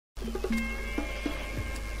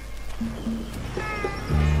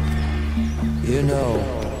know,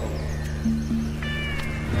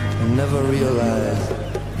 I never realized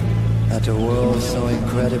that a world so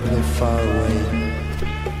incredibly far away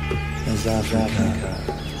as Africa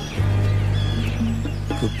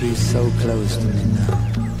could be so close to me now.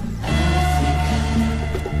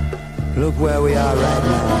 Look where we are right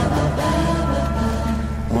now,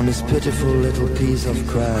 on this pitiful little piece of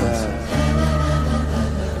grass,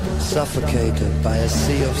 suffocated by a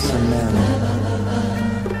sea of cement,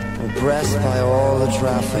 oppressed by all the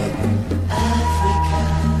traffic.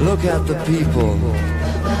 Look at the people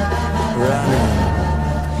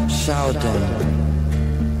running, shouting,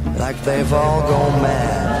 like they've all gone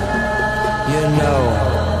mad. You know,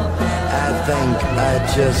 I think I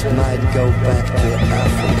just might go back to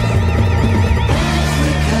Africa.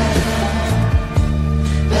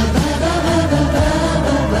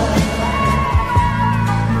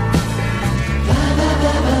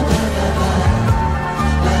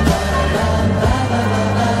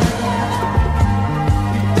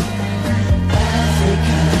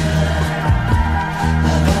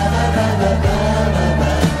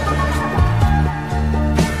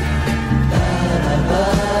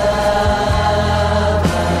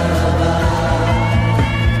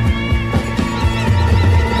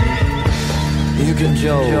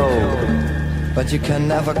 But you can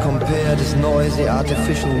never compare this noisy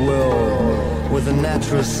artificial world with the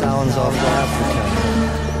natural sounds of Africa.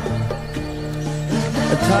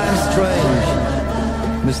 At times strange,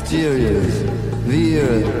 mysterious,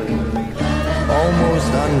 weird, almost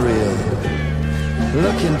unreal.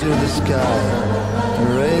 Look into the sky, and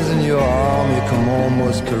raising your arm you can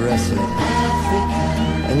almost caress it.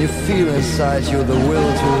 And you feel inside you the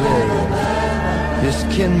will to live. Your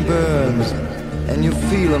skin burns, and you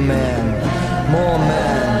feel a man,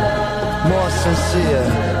 more sincere.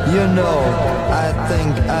 You know, I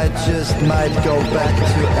think I just might go back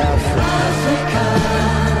to Africa.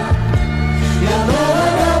 You know I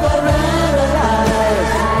never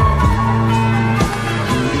realized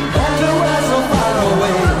that you were so far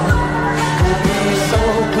away, to be so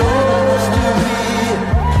close to me.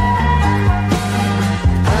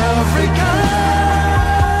 Africa.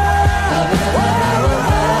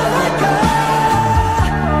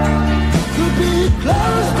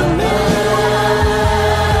 Close to me.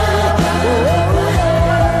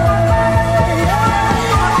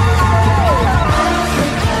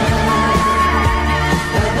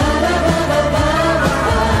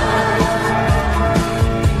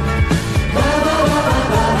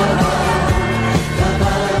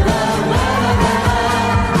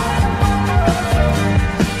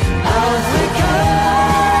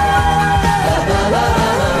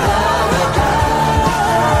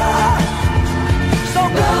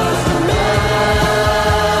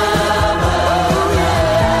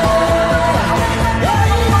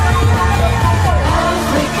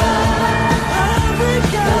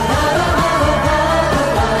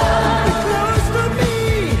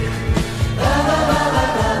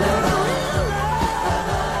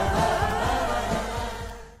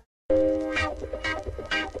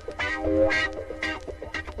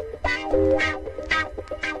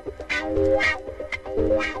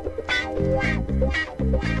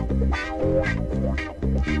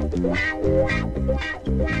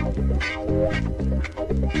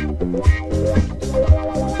 Wow.